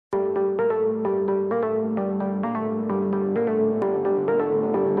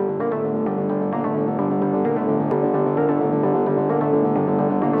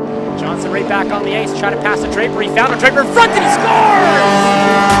it right back on the ice. Try to pass to Draper. He found a Draper in front and he scores!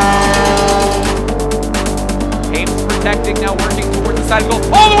 Ames protecting, now working towards the side of the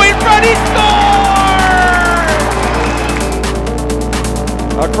goal. All the way in front, he scores!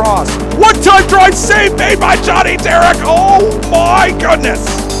 Across. One-time drive save made by Johnny Derrick. Oh my goodness.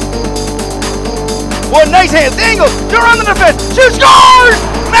 One nice hand, angle, you're on the defense, shoot, scores!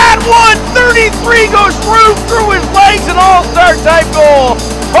 Matt 133 goes through his legs, an all-star type goal.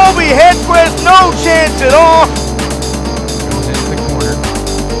 Kobe Hedquist, no chance at all. Goes into the corner.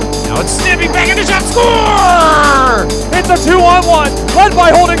 Now it's snipping back into shot, score! It's a 2-on-1, led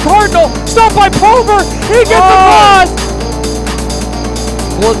by Holden Cardinal, stopped by Pulver, he gets the pass!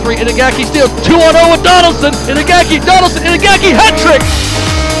 4-3, Inagaki steal, 2-on-0 with Donaldson, Inagaki, hat trick!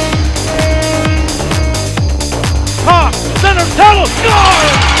 Center tunnel, score!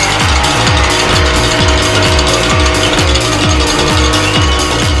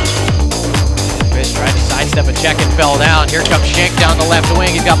 Fish tried to sidestep a check and fell down. Here comes Schenk down the left wing.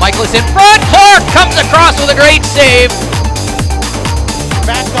 He's got Michaelis in front. Clark comes across with a great save.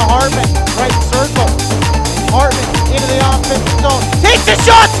 Back to Hartman, right circle. Hartman into the offensive zone. Takes a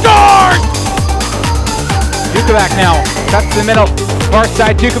shot, scores! Dukovac now, cuts to the middle, far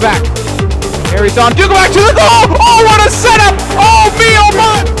side Dukovac. Harry's on, Dukovac to the goal! Oh, what a setup! Oh, me, oh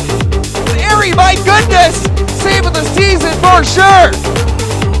my! Harry, my goodness! Save of the season for sure!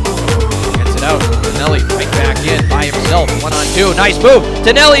 Gets it out. Tonelli right back in by himself. 1-on-2. Nice move.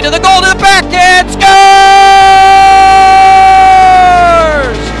 Tonelli to the goal, to the backhand. Scores!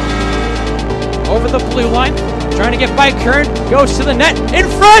 Over the blue line, trying to get by Kern, goes to the net, in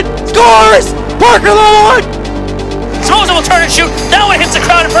front, scores! Parker Lalonde! Throws will turn and shoot, now it hits the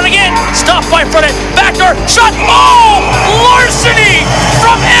crowd in front again, stopped by Fredette, backdoor, shot, oh! Larceny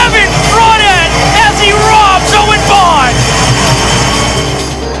from Evan Fredette as he robs Owen Bond!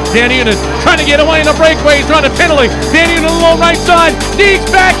 Danny Unin trying to get away in the breakaway, he's on a penalty. Danny Unin on the low right side, Deeks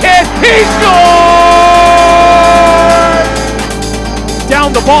backhand, he scores!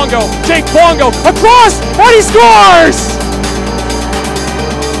 Down the Bongo, Jake Bongo, across, and he scores!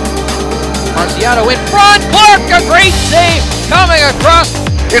 Marciato in front, Clark, a great save, coming across.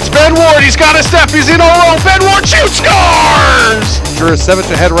 It's Ben Ward, he's got a step, he's in all row, Ben Ward shoots, scores!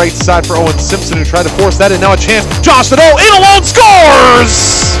 Jurasevich ahead right side for Owen Simpson, who tried to force that in. Now a chance. Josh Nadeau in alone,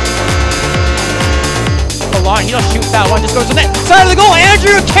 scores! Line, he'll shoot that one, just goes to the net, side of the goal,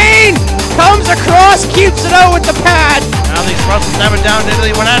 Andrew Kane comes across, keeps it out with the pad. Now these Russells have it down into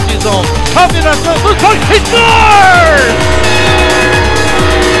the Wenatchee zone. Pumped it up, he scores!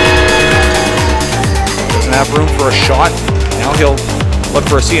 Doesn't have room for a shot. Now he'll look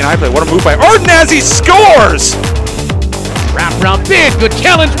for a C&I play. What a move by Arden as he scores! Wrap around big, good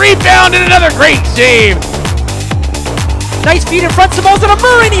challenge, rebound, and another great save! Nice feed in front, Samosa to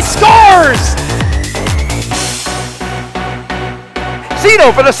Murray, and he scores!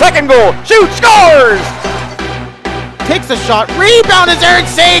 Zeno for the second goal, shoot, scores! Takes the shot, rebound is Eric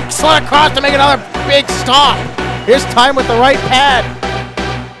Sake, slot across to make another big stop. His time with the right pad.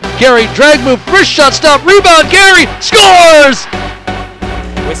 Gary, drag move, first shot stop, rebound, Gary, scores!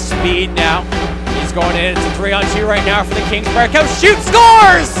 With speed now, he's going in, it's a 3-on-2 right now for the Kings. Barkow, shoot,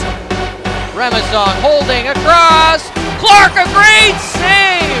 scores! Remazon holding across, Clark, a great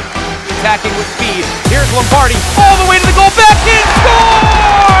save! Attacking with speed, here's Lombardi, all the way to the goal, back in, scores!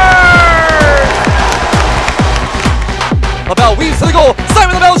 LaBelle weaves to the goal,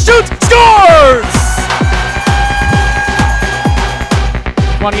 Simon LaBelle shoots, scores!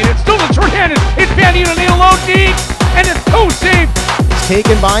 20 and it's still the short-handed, it's Bandito and the alone deep, and it's co-save!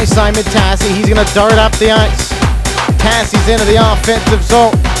 Taken by Simon Tassi, he's gonna dart up the ice. Tassi's into the offensive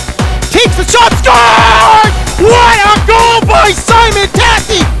zone. Takes the shot, scores! What a goal by Simon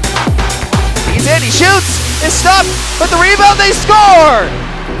Tassi! He's in, he shoots, it's stopped, but the rebound, they score!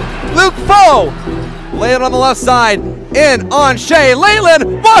 Luke Foe, lay it on the left side, in on Shea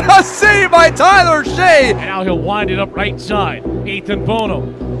Leyland, what a save by Tyler Shea! And now he'll wind it up right side. Ethan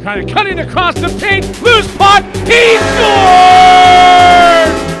Bono, kind of cutting across the paint, loose puck, he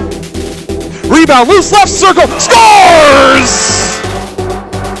scores! Rebound, loose left circle, scores!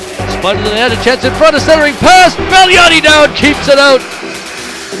 Spun to the net, a chance in front, a centering pass, Magliani down, keeps it out.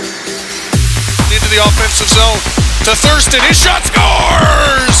 Into the offensive zone to Thurston, his shot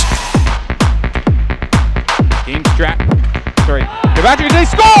scores! Game strap. Sorry. Gavatric, they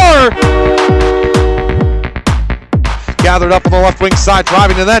score! Gathered up on the left wing side,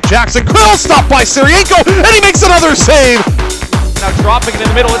 driving to that. Jackson Quill stopped by Sirienko, and he makes another save! Now dropping it in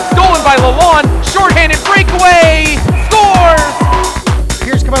the middle, it's stolen by Lalonde, shorthanded breakaway, scores!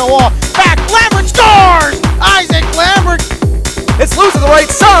 Here's coming a wall, back, Lambert scores! Isaac Lambert It's loose to the right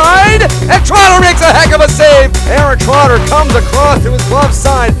side, and Trotter makes a heck of a save. Aaron Trotter comes across to his glove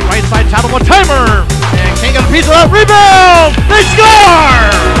side. Right side tackle, one timer. And can't get a piece of that rebound. They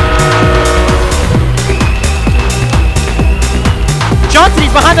score! Johnson,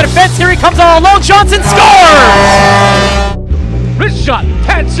 he's behind the defense. Here he comes all alone. Johnson scores! Wrist shot,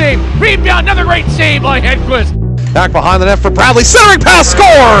 pad save, rebound, another great save by Hedquist. Back behind the net for Bradley, centering pass,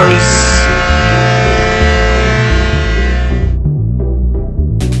 scores!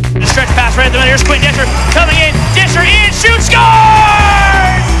 The stretch pass right at the middle. Here's Quinn Disher coming in. Disher in, shoots,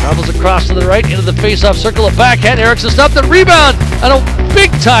 scores! Travels across to the right into the face-off circle of backhand. Erickson stopped the rebound and a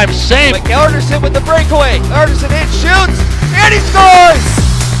big-time save. McElderson with the breakaway. Alderson in, shoots, and he scores!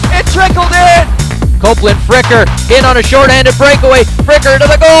 It trickled in. Copeland, Fricker in on a short-handed breakaway. Fricker to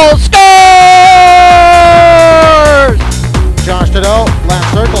the goal, scores! Josh Nadeau,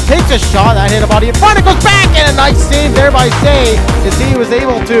 left circle, takes a shot. That hit a body in front. It goes back, and a nice save there by Say as he was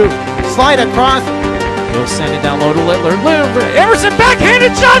able to slide across. He'll send it down low to Littler. Emerson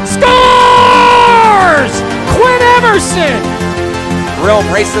backhanded shot, scores! Quinn Emerson! Riom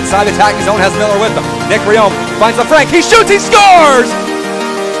races inside the attacking zone, has Miller with him. Nick Riom finds the Frank, he shoots, he scores!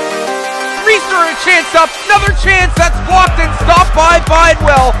 Reister a chance up, another chance that's blocked and stopped by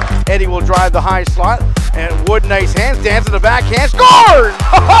Bidewell. Eddie will drive the high slot, and Wood, nice hands, dance to the backhand, scores!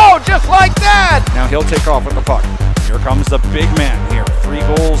 Oh, just like that! Now he'll take off with the puck. Here comes the big man here. 3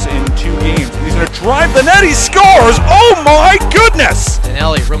 goals in 2 games. He's going to drive the net. He scores. Oh my goodness!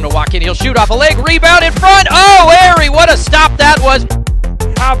 Danelli, room to walk in. He'll shoot off a leg. Rebound in front. Oh, Harry, what a stop that was.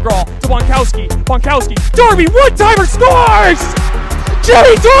 Abgraw to Bonkowski. Bonkowski. Darby, one-timer scores!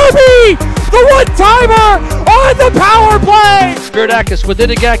 Jimmy Darby! The one-timer on the power play! Spiridakis with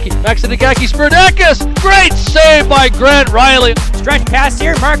Inagaki. Back to Inagaki. Spiridakis! Great save by Grant Riley. Stretch pass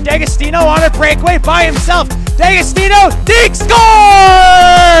here. Mark D'Agostino on a breakaway by himself. D'Agostino, Deke scores!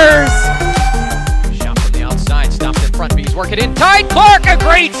 Shot from the outside, stopped in front, but he's working in tight. Clark, a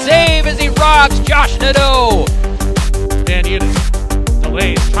great save as he robs Josh Nadeau. Dan Yiddish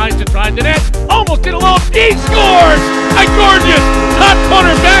delays, tries to drive the net, almost did alone. He scores! A gorgeous top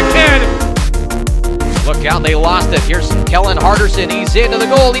corner backhand. Look out, they lost it. Here's Kellen Harderson. He's into the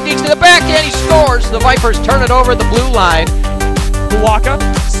goal. He digs to the backhand. He scores. The Vipers turn it over at the blue line. Bulaka,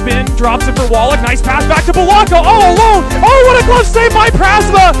 spin, drops it for Wallach. Nice pass back to Bulaka, all alone. Oh, what a glove save by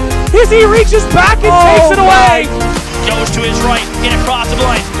Prasma as he reaches back and takes it away. Goes to his right, in across the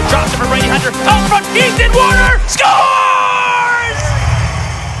line, drops it for Brady Hunter. Out front, Ethan Warner, scores!